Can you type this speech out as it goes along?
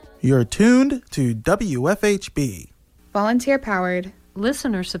You're tuned to WFHB. Volunteer-powered,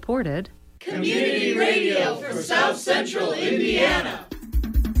 listener-supported community radio for South Central Indiana.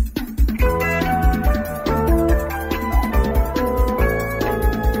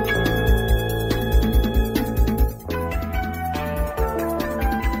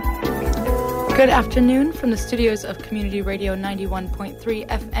 Good afternoon from the studios of Community Radio 91.3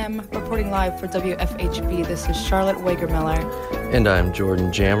 FM, reporting live for WFHB. This is Charlotte Wagermiller. And I'm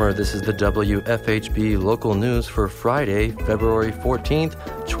Jordan Jammer. This is the WFHB local news for Friday, February 14th,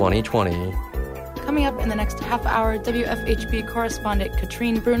 2020. Coming up in the next half hour, WFHB correspondent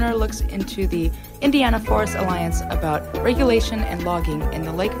Katrine Bruner looks into the Indiana Forest Alliance about regulation and logging in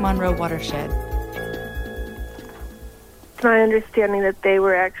the Lake Monroe watershed. It's my understanding that they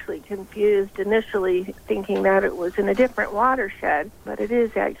were actually confused initially, thinking that it was in a different watershed, but it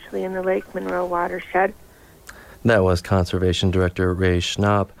is actually in the Lake Monroe watershed. That was Conservation Director Ray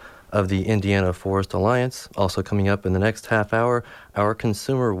Schnapp of the Indiana Forest Alliance. Also coming up in the next half hour, our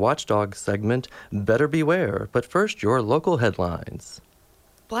Consumer Watchdog segment, Better Beware. But first, your local headlines.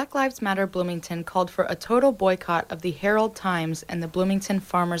 Black Lives Matter Bloomington called for a total boycott of the Herald Times and the Bloomington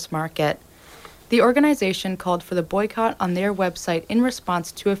Farmers Market. The organization called for the boycott on their website in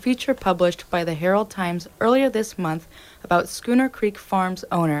response to a feature published by the Herald Times earlier this month about Schooner Creek Farms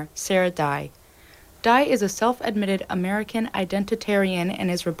owner Sarah Dye. Dye is a self-admitted American identitarian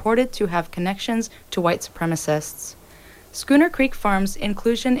and is reported to have connections to white supremacists. Schooner Creek Farms'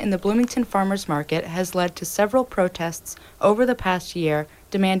 inclusion in the Bloomington Farmers Market has led to several protests over the past year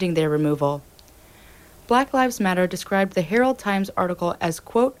demanding their removal. Black Lives Matter described the Herald Times article as,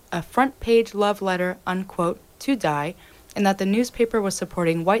 quote, a front-page love letter, unquote, to Dye, and that the newspaper was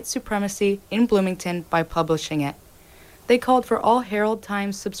supporting white supremacy in Bloomington by publishing it. They called for all Herald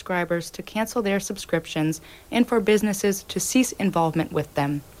Times subscribers to cancel their subscriptions and for businesses to cease involvement with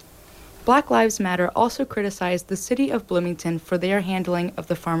them. Black Lives Matter also criticized the city of Bloomington for their handling of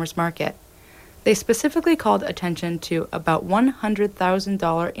the farmers market. They specifically called attention to about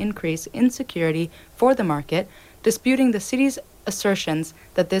 $100,000 increase in security for the market, disputing the city's assertions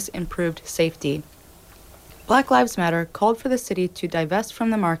that this improved safety. Black Lives Matter called for the city to divest from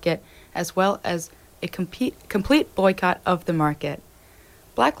the market as well as a complete boycott of the market.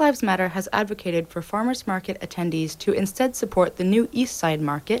 Black Lives Matter has advocated for farmers market attendees to instead support the new East Side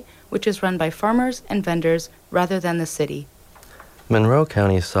Market, which is run by farmers and vendors rather than the city. Monroe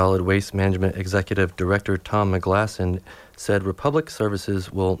County Solid Waste Management Executive Director Tom McGlasson said Republic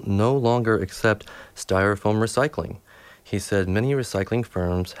Services will no longer accept styrofoam recycling. He said many recycling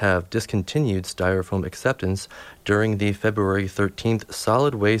firms have discontinued styrofoam acceptance during the February 13th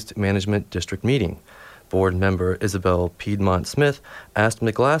Solid Waste Management District meeting. Board member Isabel Piedmont Smith asked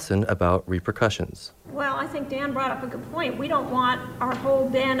McGlasson about repercussions. Well, I think Dan brought up a good point. We don't want our whole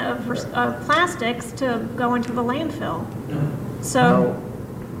bin of plastics to go into the landfill. So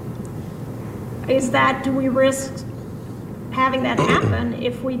do we risk having that happen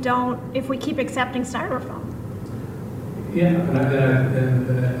if we keep accepting styrofoam? Yeah, and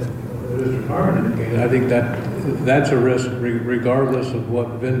Mr. Carmen indicated, I think that's a risk regardless of what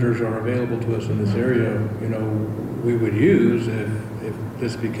vendors are available to us in this area. We would use if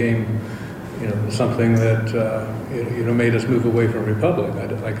this became something that made us move away from Republic.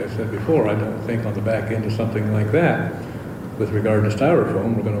 Like I said before, I don't think on the back end of something like that, with regard to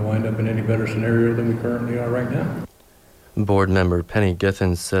styrofoam, we're going to wind up in any better scenario than we currently are right now. Board member Penny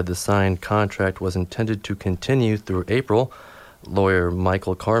Githens said the signed contract was intended to continue through April. Lawyer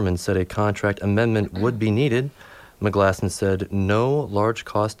Michael Carman said a contract amendment would be needed. McGlasson said no large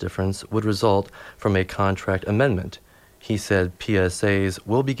cost difference would result from a contract amendment. He said PSAs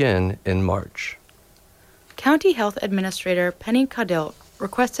will begin in March. County Health Administrator Penny Caudill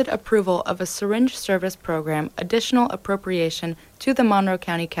requested approval of a syringe service program additional appropriation to the Monroe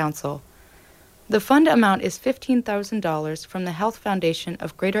County Council. The fund amount is $15,000 from the Health Foundation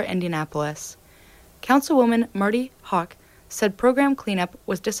of Greater Indianapolis. Councilwoman Marty Hawk said program cleanup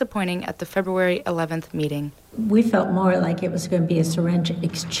was disappointing at the February 11th meeting. We felt more like it was going to be a syringe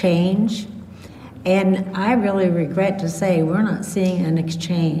exchange, and I really regret to say we're not seeing an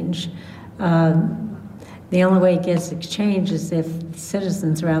exchange. The only way it gets exchanged is if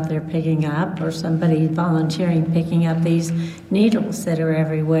citizens are out there picking up or somebody volunteering picking up these needles that are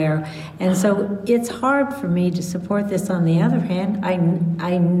everywhere. And so it's hard for me to support this. On the other hand,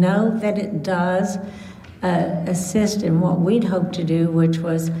 I know that it does assist in what we'd hoped to do, which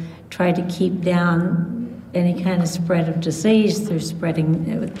was try to keep down any kind of spread of disease through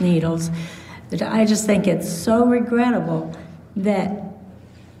spreading with needles. But I just think it's so regrettable that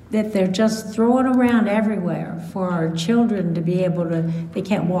that they're just throwing around everywhere for our children to be able to, they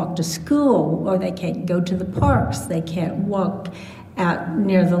can't walk to school, or they can't go to the parks, they can't walk out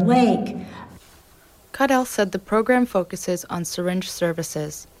near the lake. Cadell said the program focuses on syringe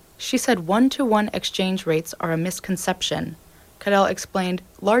services. She said one-to-one exchange rates are a misconception. Cadell explained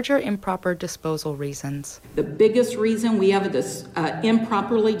larger improper disposal reasons. The biggest reason we have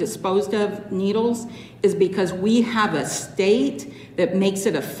improperly disposed of needles is because we have a state that makes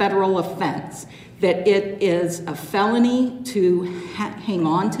it a federal offense, that it is a felony to hang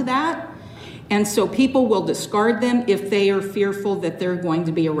on to that. And so people will discard them if they are fearful that they're going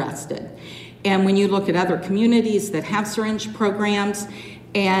to be arrested. And when you look at other communities that have syringe programs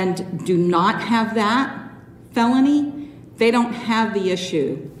and do not have that felony, they don't have the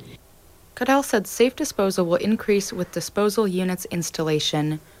issue. Cadell said safe disposal will increase with disposal units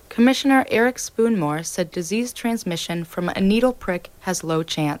installation. Commissioner Eric Spoonmore said disease transmission from a needle prick has low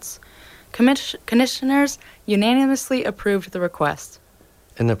chance. Commissioners unanimously approved the request.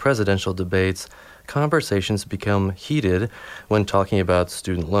 In the presidential debates, conversations become heated when talking about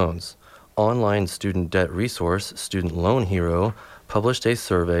student loans. Online student debt resource, Student Loan Hero, published a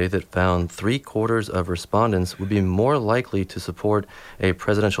survey that found 3/4 of respondents would be more likely to support a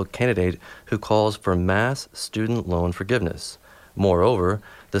presidential candidate who calls for mass student loan forgiveness. Moreover,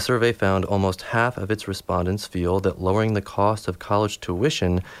 the survey found almost half of its respondents feel that lowering the cost of college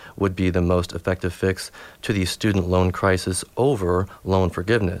tuition would be the most effective fix to the student loan crisis over loan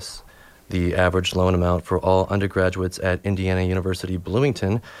forgiveness. The average loan amount for all undergraduates at Indiana University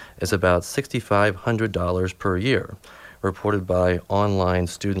Bloomington is about $6,500 per year. Reported by online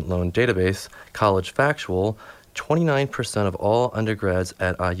student loan database College Factual, 29% of all undergrads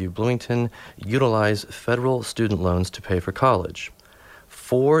at IU Bloomington utilize federal student loans to pay for college.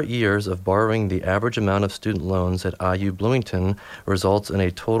 4 years of borrowing the average amount of student loans at IU Bloomington results in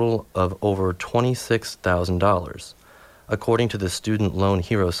a total of over $26,000. According to the Student Loan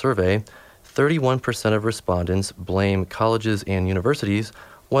Hero survey, 31% of respondents blame colleges and universities,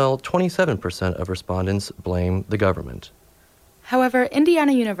 while 27% of respondents blame the government. However,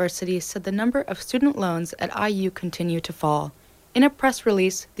 Indiana University said the number of student loans at IU continue to fall. In a press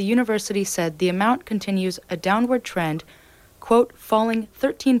release, the university said the amount continues a downward trend, quote, falling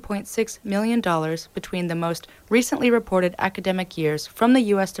 $13.6 million between the most recently reported academic years from the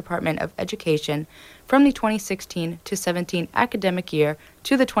U.S. Department of Education from the 2016 to 17 academic year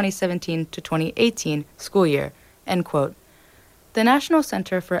to the 2017 to 2018 school year, end quote. The National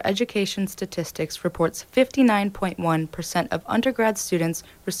Center for Education Statistics reports 59.1% of undergrad students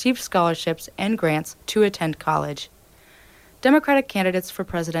received scholarships and grants to attend college. Democratic candidates for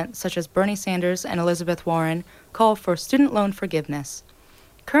president, such as Bernie Sanders and Elizabeth Warren, call for student loan forgiveness.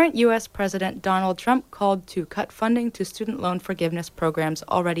 Current U.S. President Donald Trump called to cut funding to student loan forgiveness programs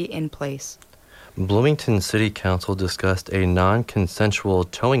already in place. Bloomington City Council discussed a non-consensual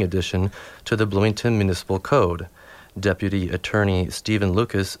towing addition to the Bloomington Municipal Code. Deputy Attorney Stephen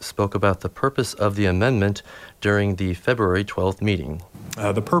Lucas spoke about the purpose of the amendment during the February 12th meeting.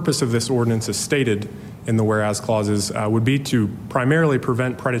 The purpose of this ordinance, as stated in the whereas clauses, would be to primarily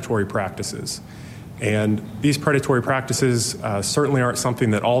prevent predatory practices. And these predatory practices certainly aren't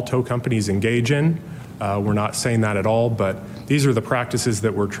something that all tow companies engage in. We're not saying that at all, but these are the practices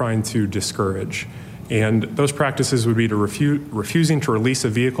that we're trying to discourage. And those practices would be to refusing to release a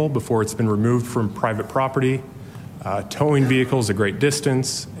vehicle before it's been removed from private property, towing vehicles a great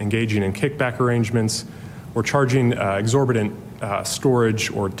distance, engaging in kickback arrangements, or charging exorbitant storage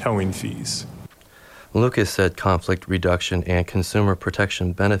or towing fees. Lucas said conflict reduction and consumer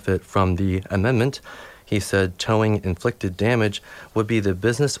protection benefit from the amendment. He said towing inflicted damage would be the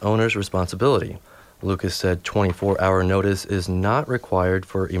business owner's responsibility. Lucas said 24-hour notice is not required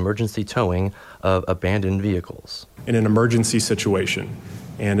for emergency towing of abandoned vehicles. In an emergency situation.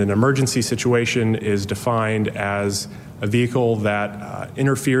 And an emergency situation is defined as a vehicle that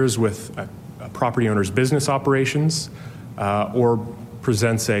interferes with a property owner's business operations or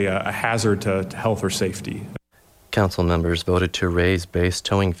presents a hazard to health or safety. Council members voted to raise base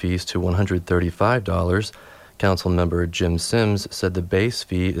towing fees to $135. Council member Jim Sims said the base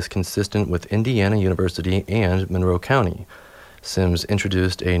fee is consistent with Indiana University and Monroe County. Sims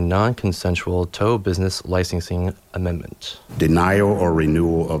introduced a non-consensual tow business licensing amendment. Denial or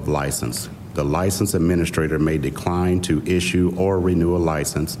renewal of license. The license administrator may decline to issue or renew a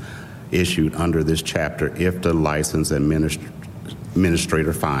license issued under this chapter if the license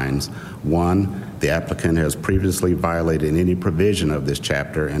administrator finds 1. The applicant has previously violated any provision of this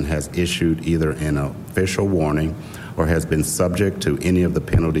chapter and has issued either an official warning or has been subject to any of the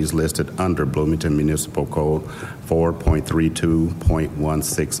penalties listed under Bloomington Municipal Code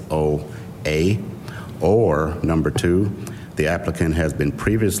 4.32.160A, or number 2, the applicant has been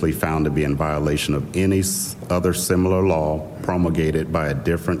previously found to be in violation of any other similar law promulgated by a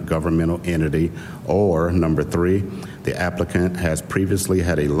different governmental entity, or number 3, the applicant has previously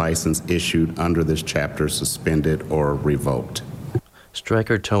had a license issued under this chapter suspended or revoked.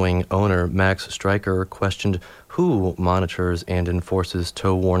 Stryker Towing owner Max Stryker questioned who monitors and enforces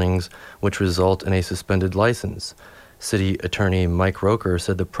tow warnings which result in a suspended license. City Attorney Mike Roker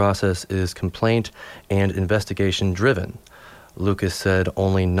said the process is complaint and investigation driven. Lucas said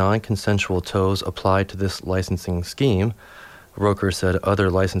only non-consensual tows apply to this licensing scheme. Roker said other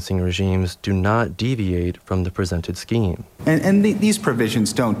licensing regimes do not deviate from the presented scheme. These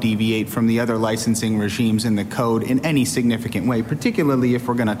provisions don't deviate from the other licensing regimes in the code in any significant way, particularly if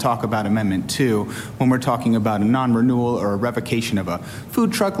we're going to talk about Amendment 2, when we're talking about a non-renewal or a revocation of a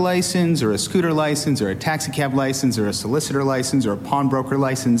food truck license or a scooter license or a taxi cab license or a solicitor license or a pawnbroker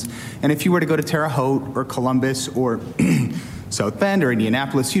license. And if you were to go to Terre Haute or Columbus or South Bend or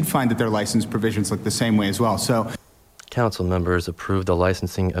Indianapolis, you'd find that their license provisions look the same way as well. So, Council members approved the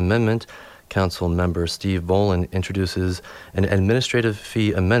licensing amendment. Council member Steve Boland introduces an administrative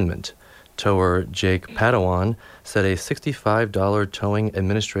fee amendment. Tower Jake Padawan said a $65 towing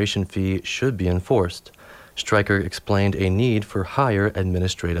administration fee should be enforced. Stryker explained a need for higher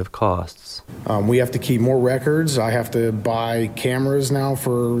administrative costs. We have to keep more records. I have to buy cameras now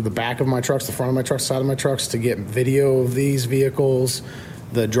for the back of my trucks, the front of my trucks, side of my trucks to get video of these vehicles.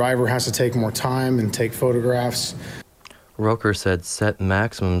 The driver has to take more time and take photographs. Roker said set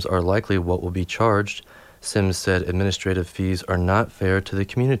maximums are likely what will be charged. Sims said administrative fees are not fair to the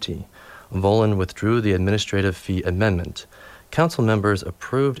community. Volan withdrew the administrative fee amendment. Council members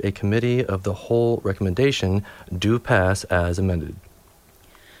approved a committee of the whole recommendation do pass as amended.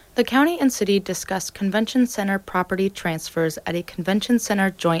 The county and city discussed convention center property transfers at a convention center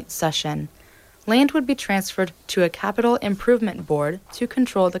joint session. Land would be transferred to a capital improvement board to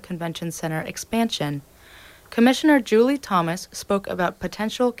control the convention center expansion. Commissioner Julie Thomas spoke about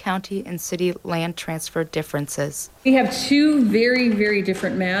potential county and city land transfer differences. We have two very, very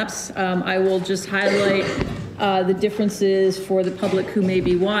different maps. I will just highlight the differences for the public who may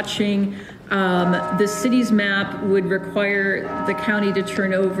be watching. The city's map would require the county to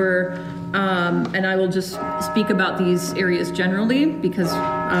turn over, and I will just speak about these areas generally because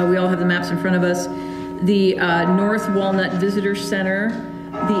we all have the maps in front of us. The North Walnut Visitor Center,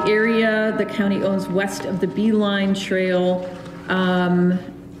 the area the county owns west of the Beeline Trail, and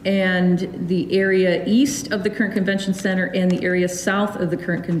the area east of the current convention center and the area south of the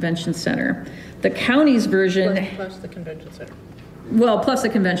current convention center. The county's version... Plus the convention center. Well, plus the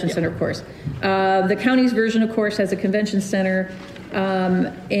convention center, of course. The county's version, of course, has a convention center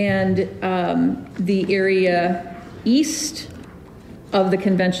and the area east of the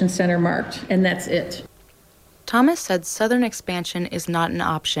convention center marked, and that's it. Thomas said southern expansion is not an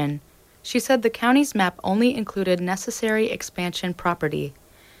option. She said the county's map only included necessary expansion property.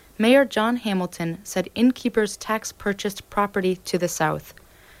 Mayor John Hamilton said innkeepers tax purchased property to the south.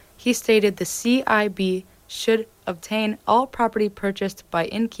 He stated the CIB should obtain all property purchased by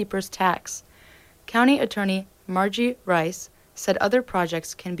innkeepers tax. County Attorney Margie Rice said other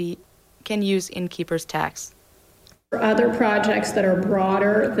projects can use innkeepers tax. For other projects that are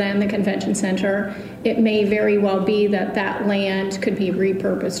broader than the convention center, it may very well be that that land could be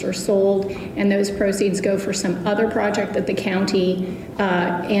repurposed or sold, and those proceeds go for some other project that the county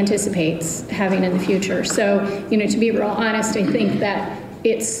anticipates having in the future. So, to be real honest, I think that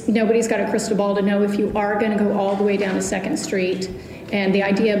nobody's got a crystal ball to know if you are going to go all the way down to 2nd Street. And the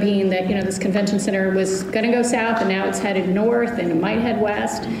idea being that, this convention center was going to go south and now it's headed north and it might head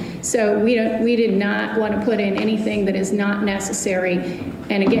west. So we did not want to put in anything that is not necessary.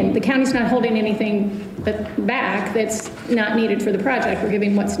 And again, the county's not holding anything back that's not needed for the project. We're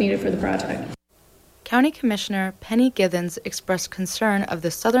giving what's needed for the project. County Commissioner Penny Githens expressed concern of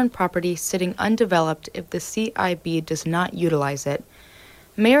the southern property sitting undeveloped if the CIB does not utilize it.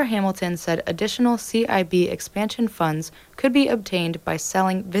 Mayor Hamilton said additional CIB expansion funds could be obtained by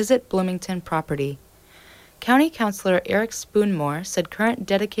selling Visit Bloomington property. County Councilor Eric Spoonmore said current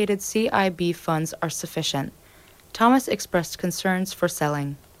dedicated CIB funds are sufficient. Thomas expressed concerns for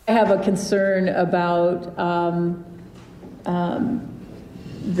selling. I have a concern about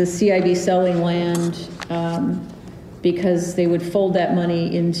the CIB selling land because they would fold that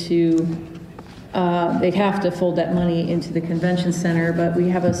money into they'd have to fold that money into the convention center, but we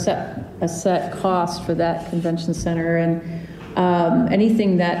have a set cost for that convention center, and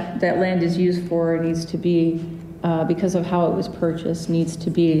anything that land is used for needs to be, because of how it was purchased, needs to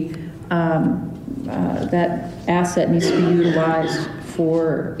be, that asset needs to be utilized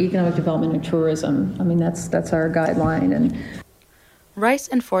for economic development and tourism. I mean, that's our guideline. And Rice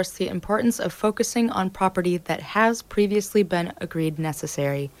enforced the importance of focusing on property that has previously been agreed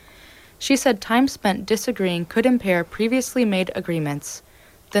necessary. She said time spent disagreeing could impair previously made agreements.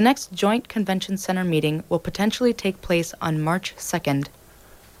 The next joint convention center meeting will potentially take place on March 2nd.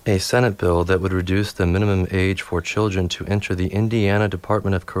 A Senate bill that would reduce the minimum age for children to enter the Indiana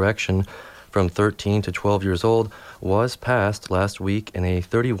Department of Correction from 13 to 12 years old was passed last week in a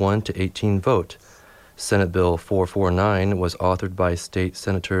 31 to 18 vote. Senate Bill 449 was authored by state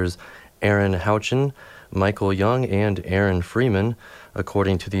senators Aaron Houchin, Michael Young, and Aaron Freeman.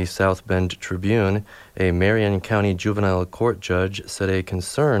 According to the South Bend Tribune, a Marion County juvenile court judge said a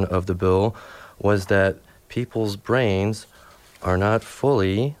concern of the bill was that people's brains are not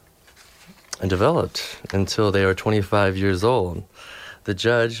fully developed until they are 25 years old. The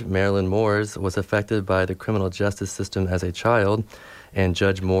judge, Marilyn Moores, was affected by the criminal justice system as a child, and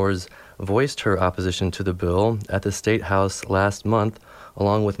Judge Moores voiced her opposition to the bill at the State House last month,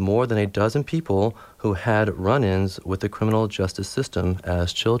 along with more than a dozen people who had run-ins with the criminal justice system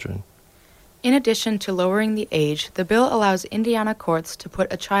as children. In addition to lowering the age, the bill allows Indiana courts to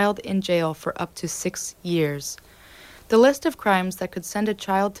put a child in jail for up to 6 years. The list of crimes that could send a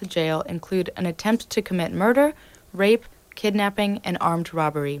child to jail include an attempt to commit murder, rape, kidnapping, and armed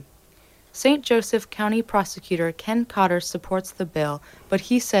robbery. St. Joseph County Prosecutor Ken Cotter supports the bill, but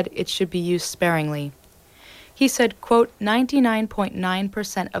he said it should be used sparingly. He said, quote,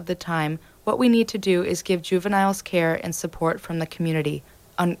 99.9% of the time, what we need to do is give juveniles care and support from the community,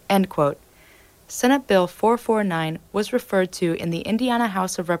 end quote. Senate Bill 449 was referred to in the Indiana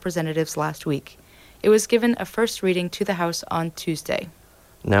House of Representatives last week. It was given a first reading to the House on Tuesday.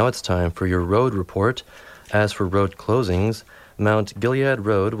 Now it's time for your road report. As for road closings, Mount Gilead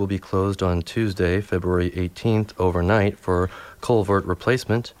Road will be closed on Tuesday, February 18th, overnight for culvert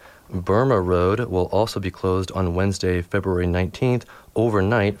replacement. Burma Road will also be closed on Wednesday, February 19th,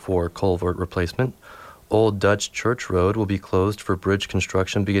 overnight for culvert replacement. Old Dutch Church Road will be closed for bridge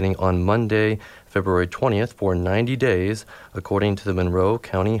construction beginning on Monday, February 20th for 90 days, according to the Monroe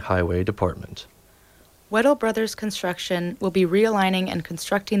County Highway Department. Weddell Brothers Construction will be realigning and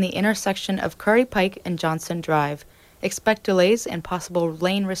constructing the intersection of Curry Pike and Johnson Drive. Expect delays and possible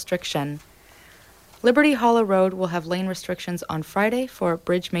lane restriction. Liberty Hollow Road will have lane restrictions on Friday for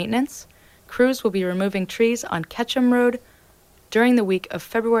bridge maintenance. Crews will be removing trees on Ketchum Road during the week of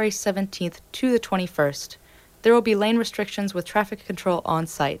February 17th to the 21st. There will be lane restrictions with traffic control on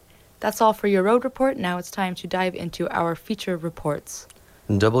site. That's all for your road report. Now it's time to dive into our feature reports.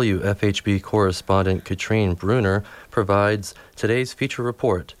 WFHB correspondent Katrine Bruner provides today's feature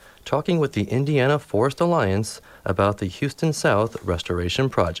report, talking with the Indiana Forest Alliance about the Houston South Restoration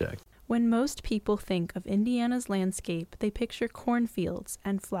Project. When most people think of Indiana's landscape, they picture cornfields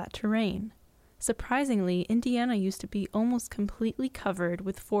and flat terrain. Surprisingly, Indiana used to be almost completely covered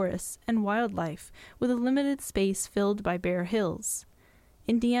with forests and wildlife, with a limited space filled by bare hills.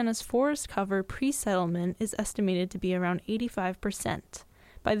 Indiana's forest cover pre-settlement is estimated to be around 85%.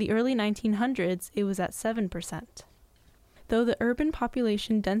 By the early 1900s, it was at 7%. Though the urban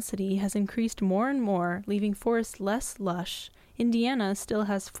population density has increased more and more, leaving forests less lush, Indiana still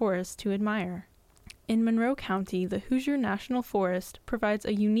has forests to admire. In Monroe County, the Hoosier National Forest provides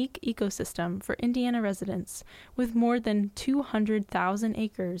a unique ecosystem for Indiana residents, with more than 200,000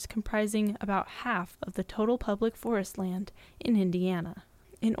 acres comprising about half of the total public forest land in Indiana.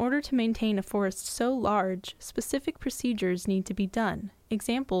 In order to maintain a forest so large, specific procedures need to be done.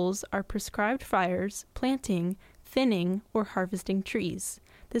 Examples are prescribed fires, planting, thinning, or harvesting trees.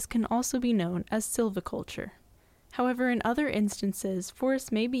 This can also be known as silviculture. However, in other instances,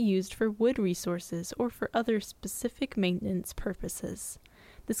 forests may be used for wood resources or for other specific maintenance purposes.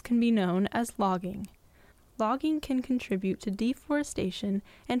 This can be known as logging. Logging can contribute to deforestation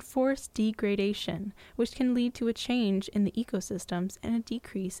and forest degradation, which can lead to a change in the ecosystems and a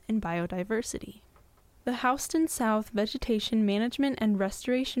decrease in biodiversity. The Houston South Vegetation Management and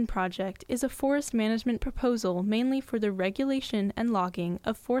Restoration Project is a forest management proposal mainly for the regulation and logging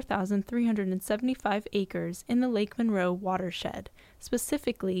of 4,375 acres in the Lake Monroe watershed,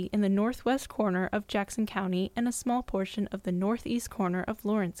 specifically in the northwest corner of Jackson County and a small portion of the northeast corner of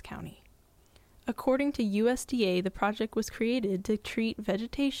Lawrence County. According to USDA, the project was created to treat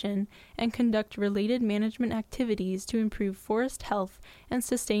vegetation and conduct related management activities to improve forest health and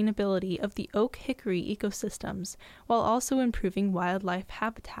sustainability of the oak-hickory ecosystems, while also improving wildlife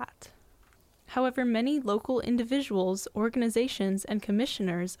habitat. However, many local individuals, organizations, and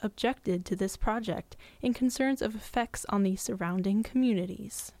commissioners objected to this project in concerns of effects on the surrounding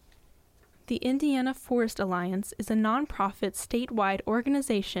communities. The Indiana Forest Alliance is a nonprofit statewide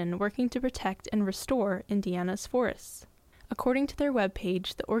organization working to protect and restore Indiana's forests. According to their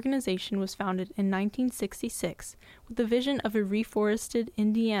webpage, the organization was founded in 1966 with the vision of a reforested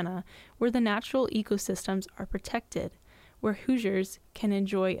Indiana where the natural ecosystems are protected, where Hoosiers can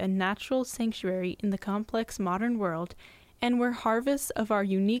enjoy a natural sanctuary in the complex modern world, and where harvests of our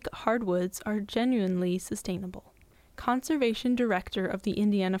unique hardwoods are genuinely sustainable. Conservation Director of the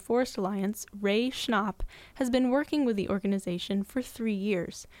Indiana Forest Alliance, Ray Schnapp, has been working with the organization for 3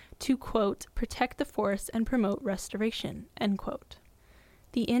 years to, quote, protect the forests and promote restoration, end quote.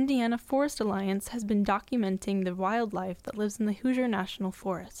 The Indiana Forest Alliance has been documenting the wildlife that lives in the Hoosier National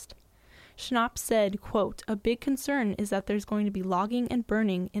Forest. Schnapp said, quote, a big concern is that there's going to be logging and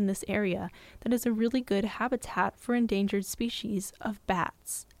burning in this area that is a really good habitat for endangered species of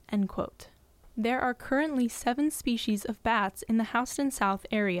bats, end quote. There are currently 7 species of bats in the Houston South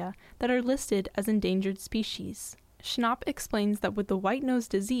area that are listed as endangered species. Schnapp explains that with the white-nose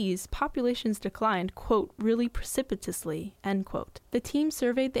disease, populations declined, quote, really precipitously, end quote. The team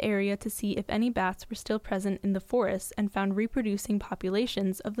surveyed the area to see if any bats were still present in the forests and found reproducing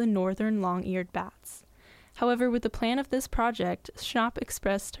populations of the northern long-eared bats. However, with the plan of this project, Schnapp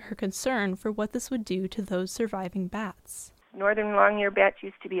expressed her concern for what this would do to those surviving bats. Northern long-eared bats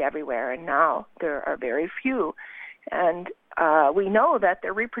used to be everywhere, and now there are very few. And we know that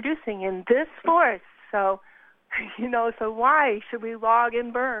they're reproducing in this forest. So, so why should we log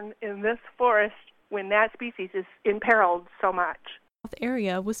and burn in this forest when that species is imperiled so much? The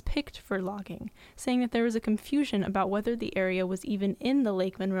area was picked for logging, saying that there was a confusion about whether the area was even in the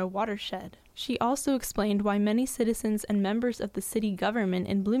Lake Monroe watershed. She also explained why many citizens and members of the city government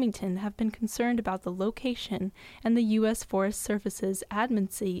in Bloomington have been concerned about the location and the U.S. Forest Service's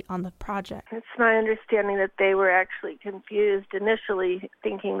admancy on the project. It's my understanding that they were actually confused initially,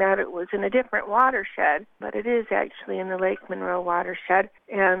 thinking that it was in a different watershed, but it is actually in the Lake Monroe watershed.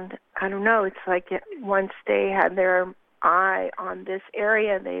 And I don't know, it's like once they had their eye on this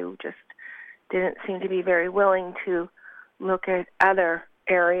area, they just didn't seem to be very willing to look at other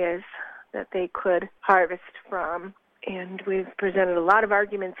areas that they could harvest from. And we've presented a lot of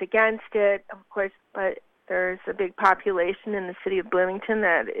arguments against it, of course, but there's a big population in the city of Bloomington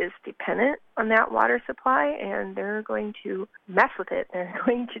that is dependent on that water supply, and they're going to mess with it. They're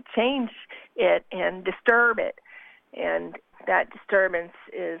going to change it and disturb it. And that disturbance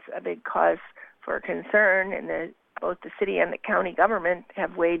is a big cause for concern, and both the city and the county government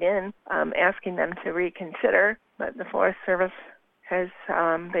have weighed in, asking them to reconsider, but the Forest Service has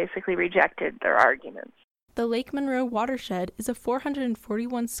basically rejected their arguments. The Lake Monroe watershed is a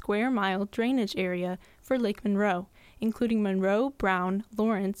 441 square mile drainage area for Lake Monroe, including Monroe, Brown,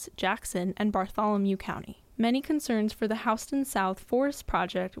 Lawrence, Jackson, and Bartholomew County. Many concerns for the Houston South Forest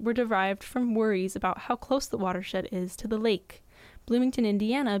Project were derived from worries about how close the watershed is to the lake. Bloomington,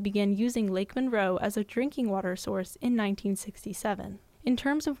 Indiana began using Lake Monroe as a drinking water source in 1967. In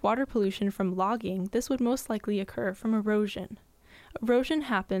terms of water pollution from logging, this would most likely occur from erosion. Erosion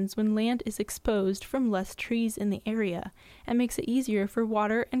happens when land is exposed from less trees in the area and makes it easier for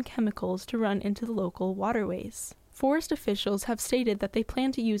water and chemicals to run into the local waterways. Forest officials have stated that they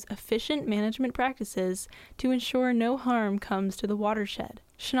plan to use efficient management practices to ensure no harm comes to the watershed.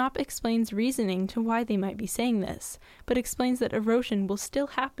 Schnapp explains reasoning to why they might be saying this, but explains that erosion will still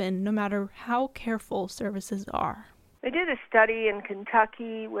happen no matter how careful services are. They did a study in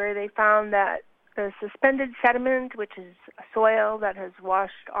Kentucky where they found that the suspended sediment, which is soil that has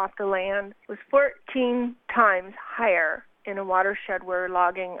washed off the land, was 14 times higher in a watershed where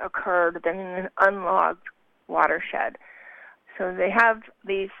logging occurred than in an unlogged watershed. So they have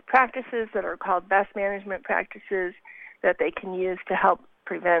these practices that are called best management practices that they can use to help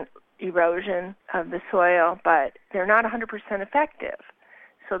prevent erosion of the soil, but they're not 100% effective.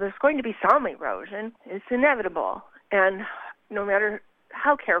 So there's going to be some erosion. It's inevitable. And no matter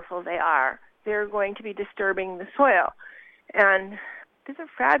how careful they are, they're going to be disturbing the soil. And these are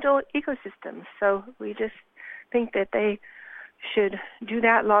fragile ecosystems, so we just think that they should do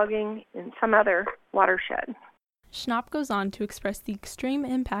that logging in some other watershed. Schnapp goes on to express the extreme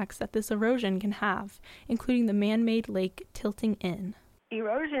impacts that this erosion can have, including the man-made lake tilting in.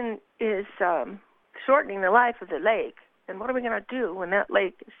 Erosion is shortening the life of the lake. And what are we going to do when that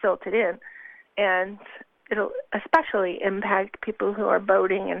lake is silted in? and it'll especially impact people who are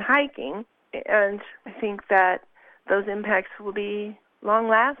boating and hiking, and I think that those impacts will be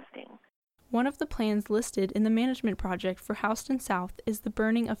long-lasting. One of the plans listed in the management project for Houston South is the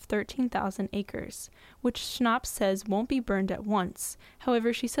burning of 13,000 acres, which Schnapp says won't be burned at once.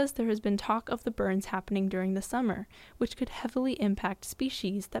 However, she says there has been talk of the burns happening during the summer, which could heavily impact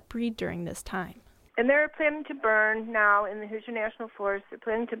species that breed during this time. And they're planning to burn now in the Hoosier National Forest, they're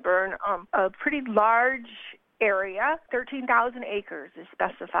planning to burn a pretty large area, 13,000 acres is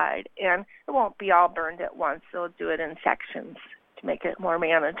specified, and it won't be all burned at once. They'll do it in sections to make it more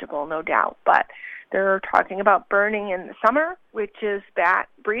manageable, no doubt. But they're talking about burning in the summer, which is bat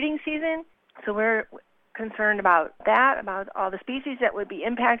breeding season. So we're concerned about that, about all the species that would be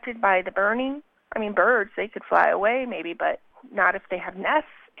impacted by the burning. I mean, birds, they could fly away maybe, but not if they have nests.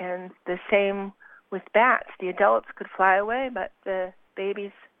 And the same with bats. The adults could fly away, but the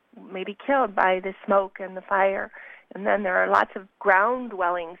babies may be killed by the smoke and the fire. And then there are lots of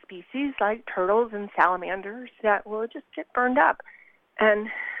ground-dwelling species like turtles and salamanders that will just get burned up. And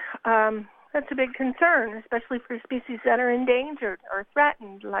that's a big concern, especially for species that are endangered or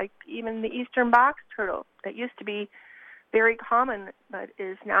threatened, like even the eastern box turtle that used to be very common but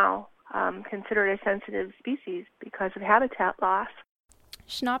is now considered a sensitive species because of habitat loss.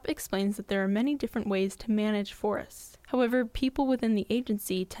 Schnapp explains that there are many different ways to manage forests. However, people within the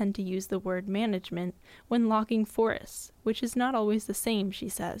agency tend to use the word management when logging forests, which is not always the same, she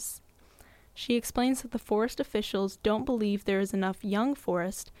says. She explains that the forest officials don't believe there is enough young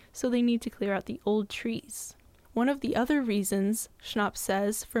forest, so they need to clear out the old trees. One of the other reasons, Schnapp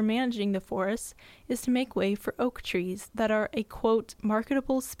says, for managing the forests is to make way for oak trees that are a, quote,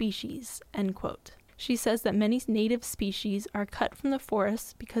 marketable species, end quote. She says that many native species are cut from the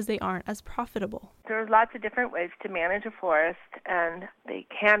forests because they aren't as profitable. There's lots of different ways to manage a forest, and they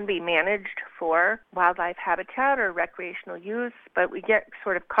can be managed for wildlife habitat or recreational use, but we get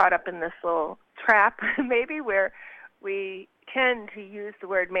sort of caught up in this little trap, maybe, where we tend to use the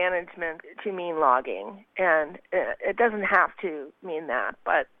word management to mean logging, and it doesn't have to mean that,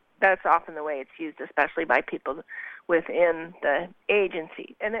 but that's often the way it's used, especially by people within the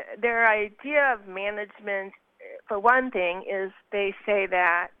agency. And their idea of management, for one thing, is they say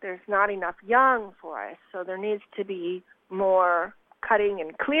that there's not enough young forests, so there needs to be more cutting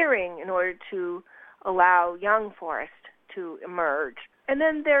and clearing in order to allow young forest to emerge. And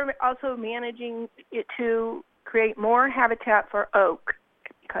then they're also managing it to create more habitat for oak,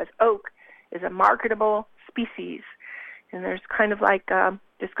 because oak is a marketable species. And there's kind of like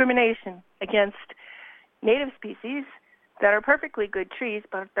discrimination against native species that are perfectly good trees,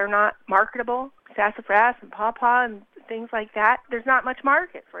 but if they're not marketable, sassafras and pawpaw and things like that, there's not much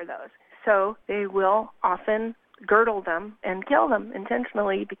market for those. So they will often girdle them and kill them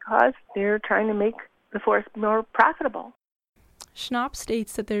intentionally because they're trying to make the forest more profitable. Schnapp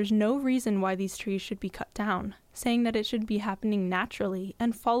states that there's no reason why these trees should be cut down, saying that it should be happening naturally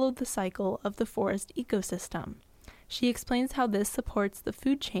and follow the cycle of the forest ecosystem. She explains how this supports the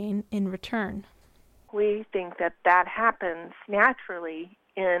food chain in return. We think that that happens naturally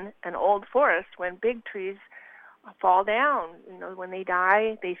in an old forest when big trees fall down. You know, when they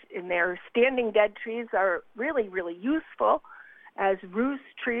die, and their standing dead trees are really, really useful as roost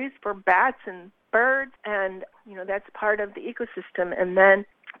trees for bats and birds, and you know that's part of the ecosystem. And then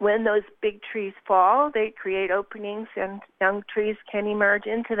when those big trees fall, they create openings and young trees can emerge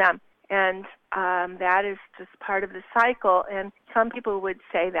into them. And that is just part of the cycle. And some people would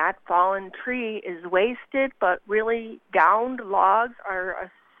say that fallen tree is wasted, but really downed logs are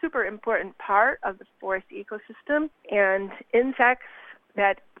a super important part of the forest ecosystem. And insects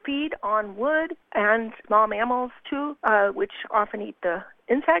that feed on wood and small mammals too, which often eat the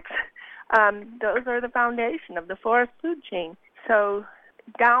insects, those are the foundation of the forest food chain. So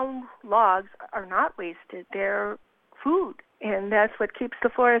downed logs are not wasted. They're food. And that's what keeps the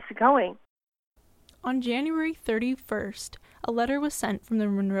forest going. On January 31st, a letter was sent from the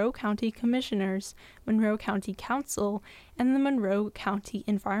Monroe County Commissioners, Monroe County Council, and the Monroe County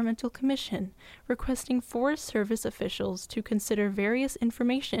Environmental Commission requesting Forest Service officials to consider various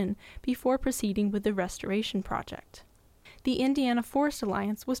information before proceeding with the restoration project. The Indiana Forest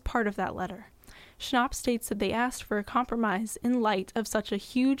Alliance was part of that letter. Schnapp states that they asked for a compromise in light of such a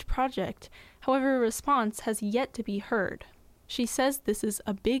huge project. However, a response has yet to be heard. She says this is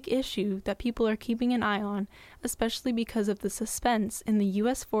a big issue that people are keeping an eye on, especially because of the suspense in the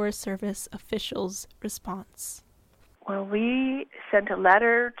U.S. Forest Service officials' response. Well, we sent a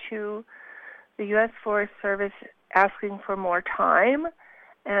letter to the U.S. Forest Service asking for more time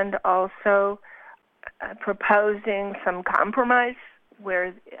and also proposing some compromise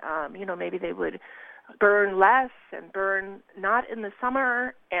where, maybe they would burn less and burn not in the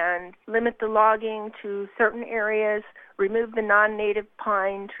summer and limit the logging to certain areas, remove the non-native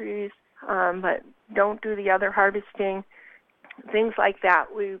pine trees, but don't do the other harvesting, things like that.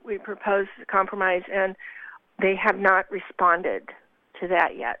 We proposed a compromise, and they have not responded to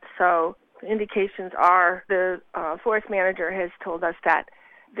that yet. So indications are the forest manager has told us that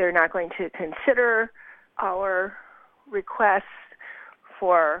they're not going to consider our requests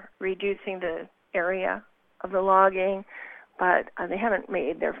for reducing the area of the logging, but they haven't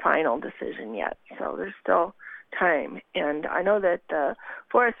made their final decision yet. So there's still time. And I know that the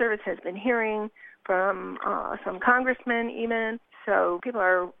Forest Service has been hearing from some congressmen even, so people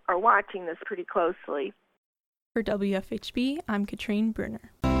are watching this pretty closely. For WFHB, I'm Katrine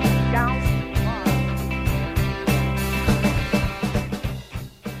Bruner.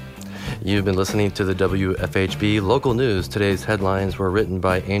 You've been listening to the WFHB Local News. Today's headlines were written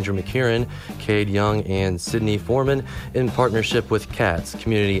by Andrew McKieran, Cade Young, and Sydney Foreman in partnership with CATS,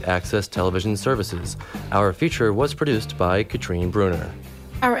 Community Access Television Services. Our feature was produced by Katrine Bruner.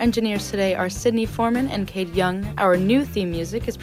 Our engineers today are Sydney Foreman and Cade Young. Our new theme music is